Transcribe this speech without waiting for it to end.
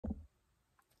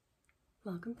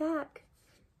Welcome back.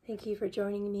 Thank you for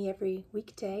joining me every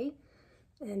weekday.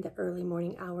 In the early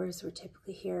morning hours, we're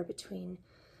typically here between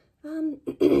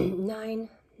 9:30,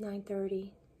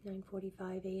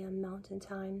 9:45 a.m. Mountain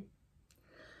Time.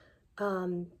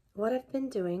 What I've been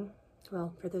doing,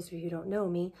 well, for those of you who don't know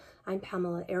me, I'm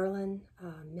Pamela Aaralyn,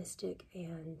 mystic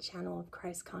and channel of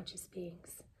Christ conscious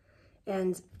beings.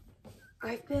 And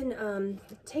I've been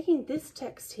taking this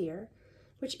text here,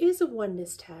 which is a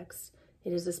oneness text.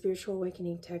 It is a spiritual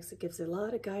awakening text that gives a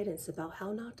lot of guidance about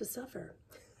how not to suffer.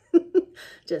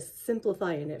 Just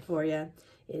simplifying it for you.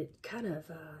 It kind of,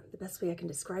 the best way I can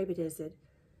describe it is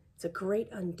it's a great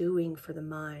undoing for the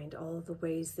mind, all of the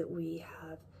ways that we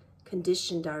have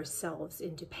conditioned ourselves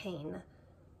into pain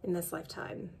in this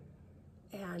lifetime.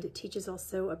 And it teaches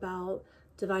also about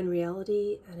divine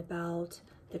reality and about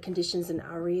the conditions in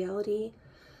our reality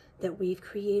that we've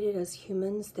created as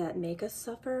humans that make us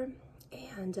suffer.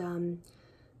 And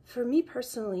for me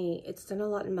personally, it's done a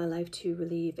lot in my life to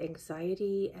relieve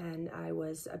anxiety, and I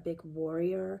was a big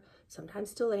warrior,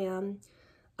 sometimes still am.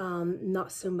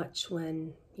 Not so much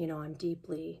when, I'm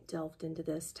deeply delved into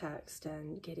this text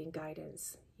and getting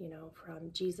guidance,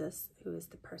 from Jesus, who is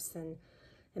the person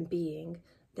and being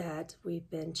that we've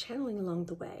been channeling along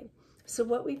the way. So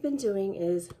what we've been doing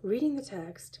is reading the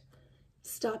text,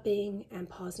 stopping and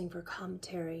pausing for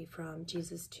commentary from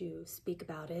Jesus to speak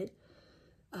about it.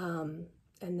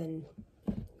 And then,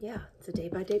 yeah, it's a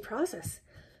day-by-day process.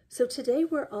 So today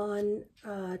we're on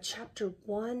chapter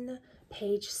 1,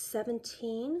 page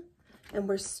 17, and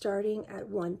we're starting at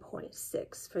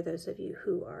 1.6 for those of you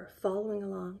who are following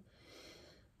along.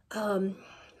 I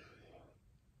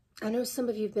know some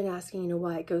of you have been asking,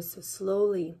 why it goes so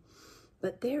slowly,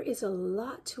 but there is a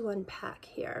lot to unpack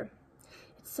here.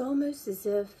 It's almost as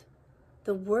if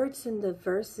the words in the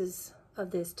verses of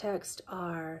this text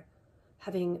are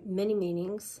having many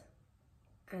meanings,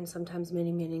 and sometimes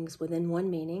many meanings within one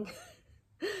meaning.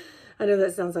 I know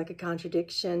that sounds like a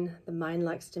contradiction. The mind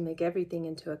likes to make everything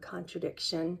into a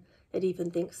contradiction. It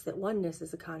even thinks that oneness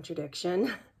is a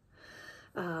contradiction.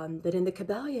 But in the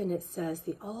Kabbalion, it says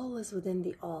the all is within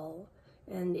the all.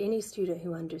 And any student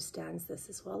who understands this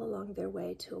is well along their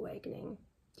way to awakening.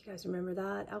 Do you guys remember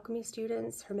that? Alchemy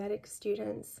students, Hermetic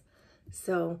students.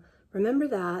 So remember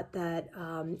that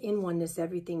in oneness,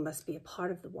 everything must be a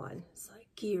part of the one. It's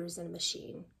like gears in a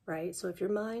machine, right? So if your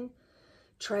mind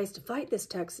tries to fight this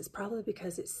text, it's probably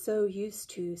because it's so used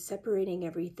to separating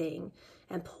everything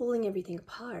and pulling everything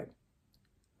apart,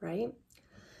 right?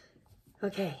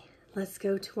 Okay, let's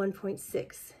go to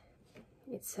 1.6.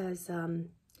 It says,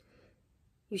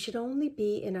 you should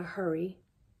be in a hurry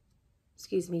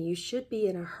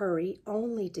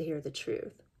only to hear the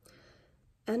truth.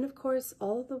 And of course,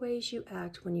 all the ways you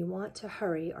act when you want to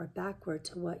hurry are backward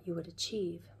to what you would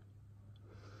achieve.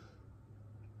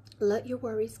 Let your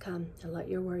worries come and let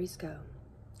your worries go.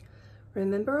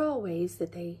 Remember always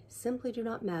that they simply do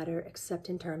not matter except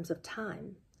in terms of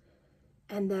time,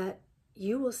 and that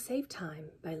you will save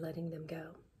time by letting them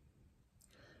go.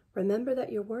 Remember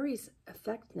that your worries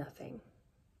affect nothing.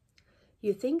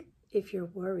 You think if your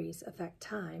worries affect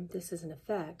time, this is an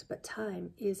effect, but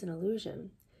time is an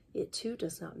illusion. It too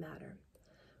does not matter.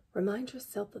 Remind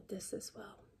yourself of this as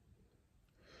well.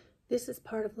 This is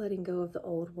part of letting go of the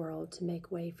old world to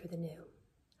make way for the new.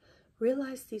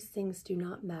 Realize these things do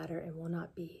not matter and will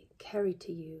not be carried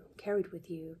with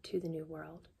you to the new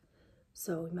world.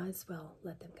 So we might as well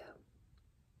let them go.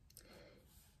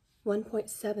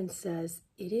 1.7 says,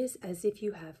 it is as if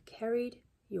you have carried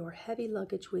your heavy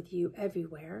luggage with you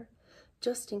everywhere,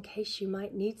 just in case you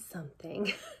might need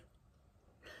something.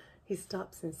 He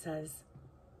stops and says,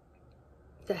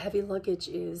 the heavy luggage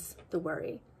is the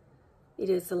worry. It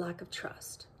is the lack of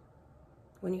trust.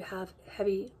 When you have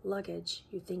heavy luggage,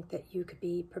 you think that you could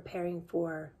be preparing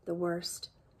for the worst,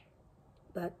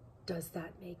 but does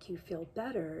that make you feel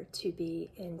better to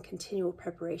be in continual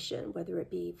preparation, whether it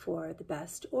be for the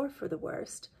best or for the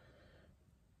worst?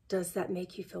 Does that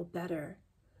make you feel better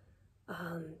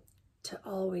to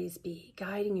always be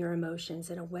guiding your emotions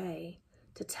in a way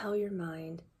to tell your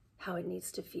mind how it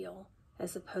needs to feel,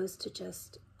 as opposed to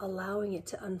just allowing it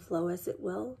to unflow as it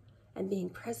will and being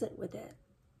present with it?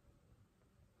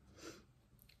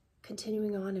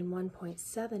 Continuing on in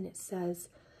 1.7, it says,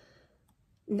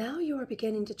 now you are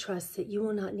beginning to trust that you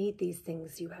will not need these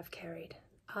things you have carried.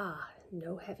 Ah,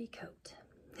 no heavy coat.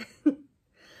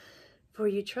 For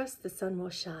you trust the sun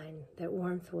will shine, that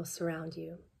warmth will surround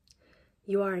you.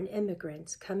 You are an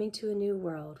immigrant coming to a new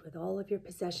world with all of your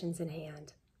possessions in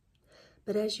hand.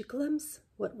 But as you glimpse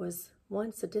what was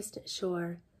once a distant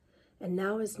shore and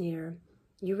now is near,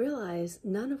 You realize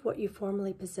none of what you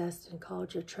formerly possessed and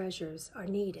called your treasures are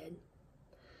needed.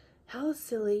 How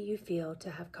silly you feel to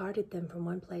have carted them from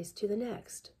one place to the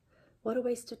next. What a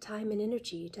waste of time and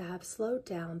energy to have been slowed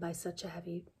down by such a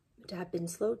heavy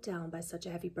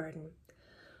burden.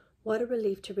 What a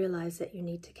relief to realize that you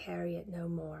need to carry it no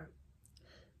more.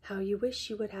 How you wish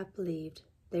you would have believed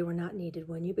they were not needed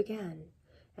when you began,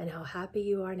 and how happy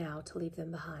you are now to leave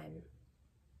them behind.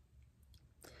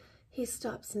 He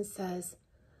stops and says,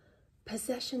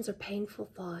 possessions are painful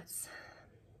thoughts.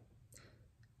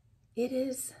 It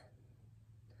is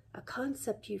a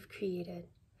concept you've created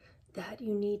that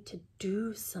you need to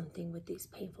do something with these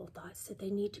painful thoughts, that they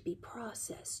need to be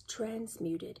processed,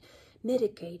 transmuted,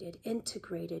 mitigated,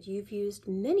 integrated. You've used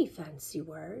many fancy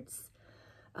words,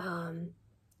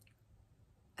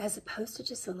 as opposed to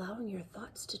just allowing your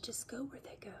thoughts to just go where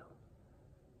they go,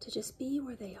 to just be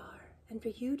where they are, and for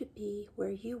you to be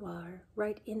where you are,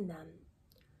 right in them.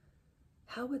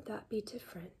 How would that be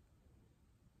different?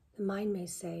 The mind may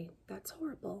say, that's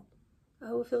horrible.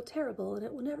 I will feel terrible and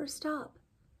it will never stop.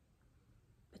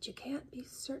 But you can't be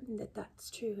certain that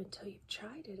that's true until you've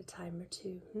tried it a time or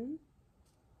two.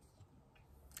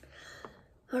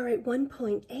 All right,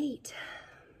 1.8.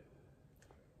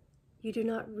 You do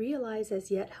not realize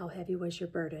as yet how heavy was your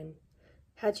burden.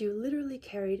 Had you literally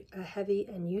carried a heavy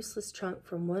and useless trunk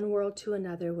from one world to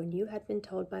another when you had been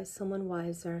told by someone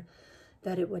wiser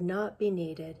that it would not be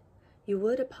needed, you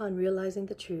would, upon realizing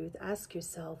the truth, ask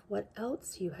yourself what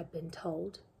else you had been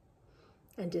told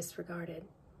and disregarded.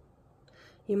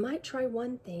 You might try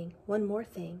one more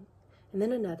thing, and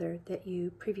then another that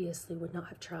you previously would not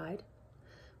have tried,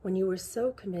 when you were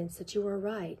so convinced that you were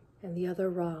right and the other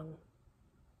wrong.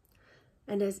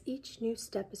 And as each new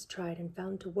step is tried and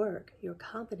found to work, your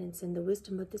confidence in the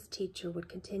wisdom of this teacher would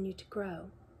continue to grow.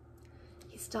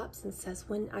 He stops and says,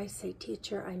 when I say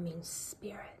teacher, I mean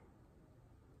spirit.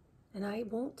 And I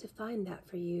won't define that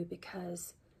for you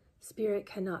because spirit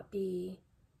cannot be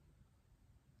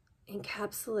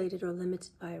encapsulated or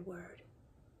limited by a word.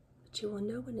 But you will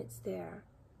know when it's there.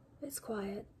 It's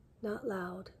quiet, not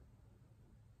loud.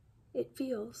 It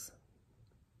feels,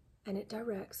 and it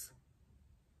directs.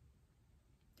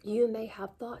 You may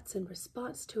have thoughts in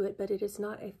response to it, but it is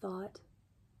not a thought.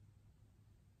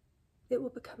 It will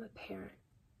become apparent.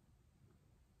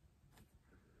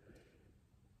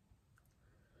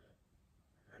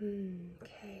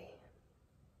 Okay.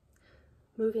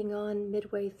 Moving on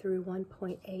midway through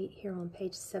 1.8 here on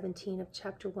page 17 of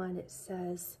chapter 1, it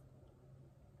says,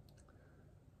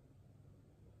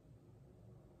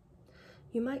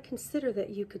 you might consider that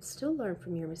you could still learn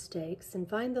from your mistakes and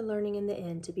find the learning in the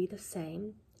end to be the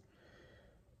same,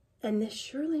 and this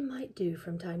surely might do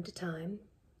from time to time,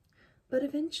 but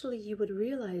eventually you would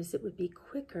realize it would be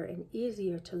quicker and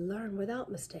easier to learn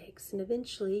without mistakes, and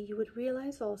eventually you would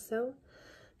realize also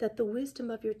that the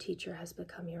wisdom of your teacher has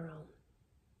become your own.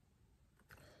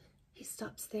 He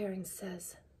stops there and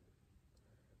says,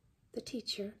 the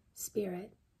teacher,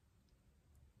 spirit,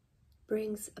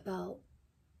 brings about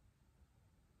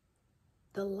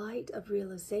the light of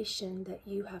realization that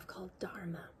you have called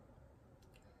Dharma.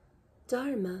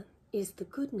 Dharma is the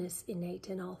goodness innate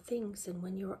in all things, and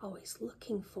when you are always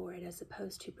looking for it as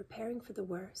opposed to preparing for the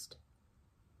worst,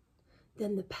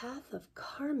 then the path of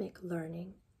karmic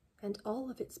learning and all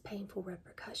of its painful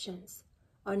repercussions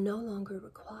are no longer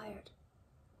required.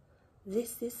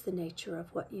 This is the nature of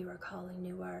what you are calling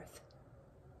New Earth.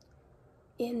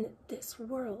 In this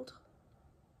world,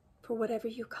 for whatever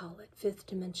you call it, fifth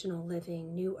dimensional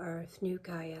living, New Earth, New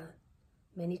Gaia,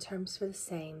 many terms for the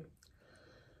same,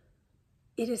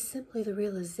 it is simply the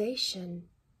realization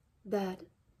that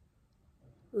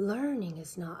learning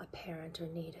is not apparent or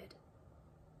needed.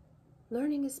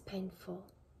 Learning is painful.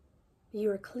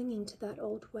 You are clinging to that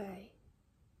old way.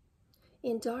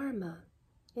 In Dharma,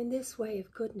 in this way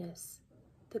of goodness,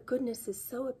 the goodness is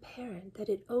so apparent that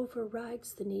it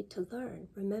overrides the need to learn.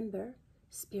 Remember,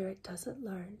 spirit doesn't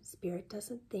learn, spirit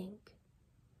doesn't think,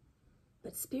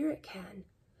 but spirit can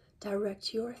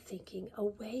direct your thinking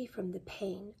away from the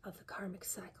pain of the karmic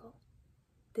cycle.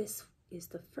 This is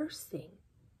the first thing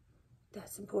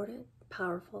that's important,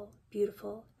 powerful,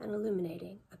 beautiful, and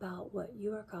illuminating about what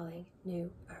you are calling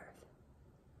New Earth.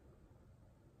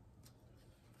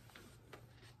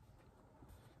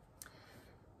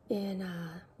 In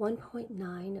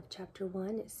 1.9 of chapter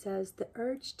 1, it says, the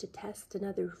urge to test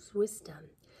another's wisdom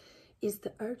is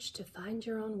the urge to find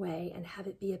your own way and have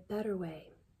it be a better way.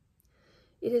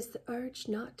 It is the urge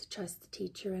not to trust the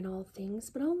teacher in all things,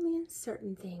 but only in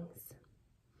certain things.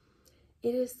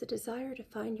 It is the desire to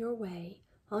find your way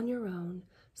on your own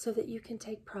so that you can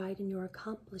take pride in your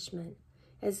accomplishment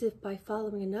as if by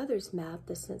following another's map,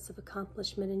 the sense of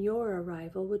accomplishment in your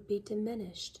arrival would be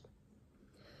diminished.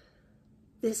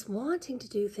 This wanting to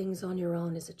do things on your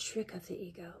own is a trick of the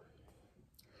ego.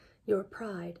 Your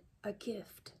pride, a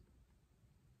gift.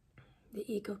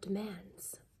 The ego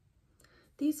demands.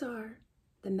 These are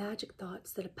the magic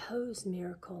thoughts that oppose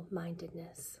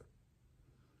miracle-mindedness.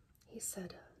 He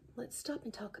said, let's stop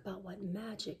and talk about what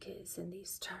magic is in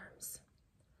these terms.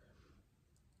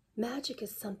 Magic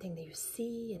is something that you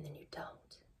see and then you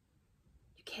don't.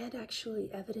 You can't actually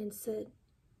evidence it.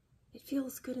 It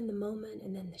feels good in the moment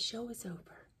and then the show is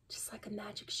over. Just like a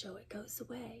magic show, it goes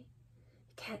away.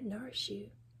 It can't nourish you.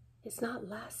 It's not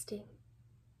lasting.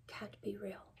 It can't be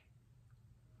real.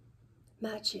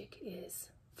 Magic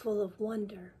is full of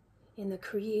wonder in the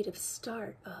creative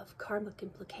start of karmic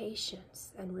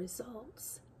implications and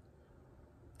results.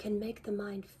 Can make the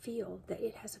mind feel that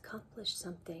it has accomplished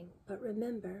something. But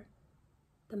remember,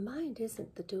 the mind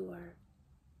isn't the doer.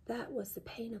 That was the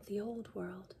pain of the old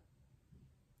world.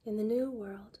 In the new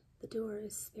world, the doer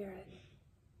is spirit.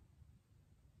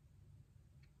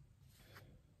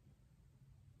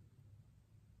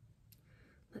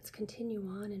 Let's continue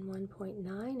on in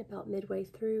 1.9. About midway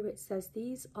through, it says,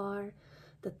 these are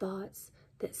the thoughts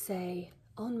that say,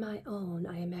 on my own,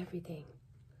 I am everything,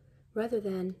 rather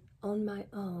than, on my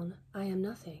own, I am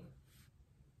nothing.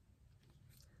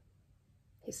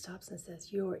 He stops and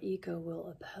says, your ego will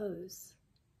oppose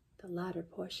the latter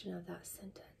portion of that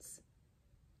sentence.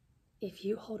 If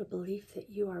you hold a belief that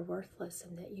you are worthless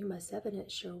and that you must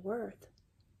evidence your worth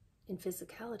in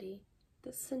physicality,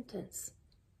 this sentence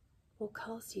will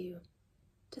cause you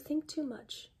to think too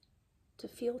much, to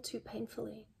feel too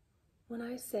painfully. When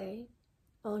I say,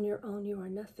 on your own you are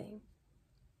nothing,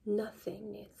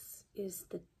 nothingness is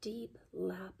the deep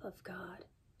lap of God,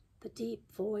 the deep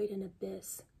void and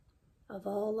abyss of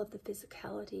all of the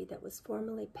physicality that was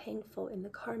formerly painful in the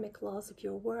karmic laws of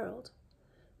your world.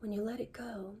 When you let it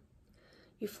go,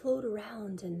 you float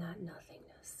around in that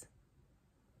nothingness.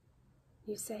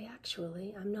 You say,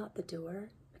 actually, I'm not the doer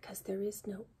because there is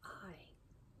no I.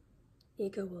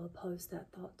 Ego will oppose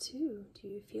that thought too. Do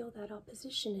you feel that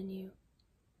opposition in you?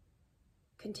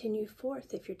 Continue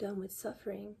forth if you're done with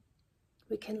suffering.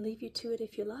 We can leave you to it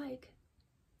if you like,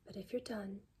 but if you're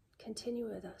done, continue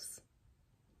with us.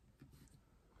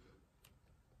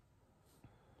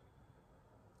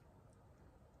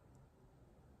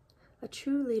 A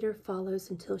true leader follows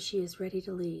until she is ready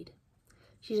to lead.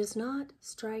 She does not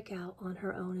strike out on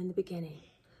her own in the beginning,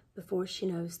 before she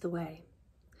knows the way.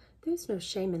 There's no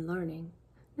shame in learning,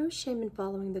 no shame in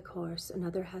following the course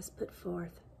another has put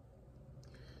forth.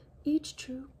 Each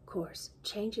true course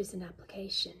changes in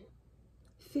application.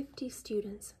 50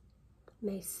 students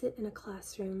may sit in a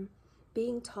classroom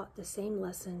being taught the same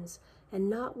lessons, and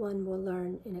not one will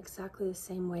learn in exactly the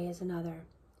same way as another.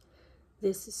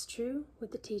 This is true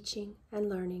with the teaching and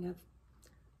learning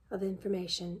of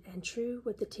information, and true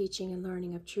with the teaching and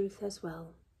learning of truth as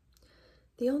well.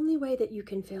 The only way that you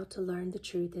can fail to learn the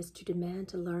truth is to demand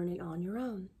to learn it on your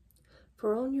own.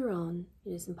 For on your own,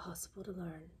 it is impossible to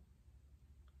learn.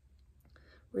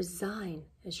 Resign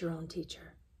as your own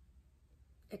teacher.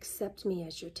 Accept me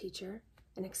as your teacher,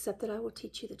 and accept that I will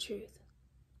teach you the truth.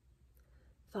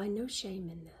 Find no shame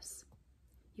in this.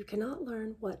 You cannot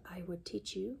learn what I would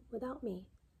teach you without me.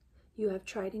 You have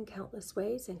tried in countless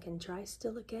ways and can try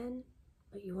still again,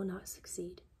 but you will not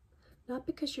succeed. Not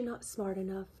because you're not smart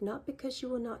enough, not because you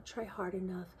will not try hard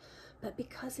enough, but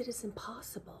because it is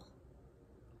impossible.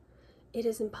 It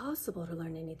is impossible to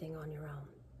learn anything on your own.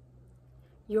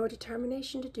 Your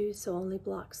determination to do so only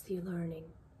blocks the learning.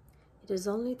 It is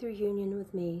only through union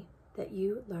with me that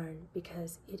you learn,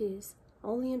 because it is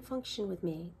only in function with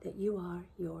me that you are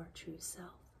your true self.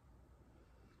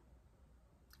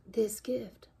 This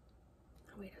gift,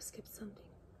 oh wait, I skipped something.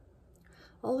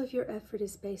 All of your effort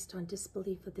is based on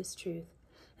disbelief of this truth,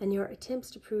 and your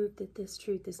attempts to prove that this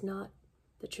truth is not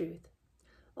the truth.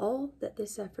 All that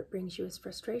this effort brings you is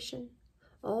frustration.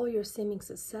 All your seeming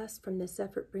success from this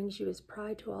effort brings you is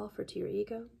pride to offer to your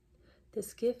ego.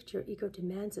 This gift your ego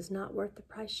demands is not worth the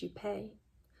price you pay.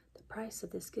 The price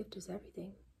of this gift is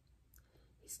everything.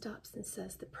 He stops and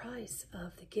says, the price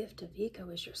of the gift of ego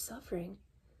is your suffering.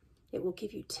 It will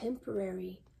give you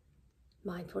temporary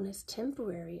mindfulness,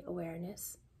 temporary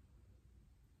awareness,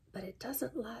 but it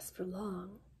doesn't last for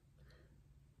long.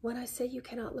 When I say you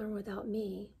cannot learn without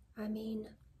me, I mean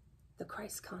the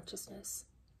Christ consciousness,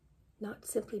 not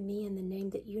simply me in the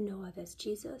name that you know of as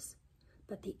Jesus,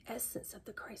 but the essence of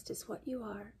the Christ is what you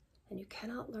are, and you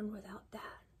cannot learn without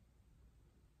that.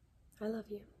 I love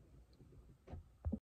you.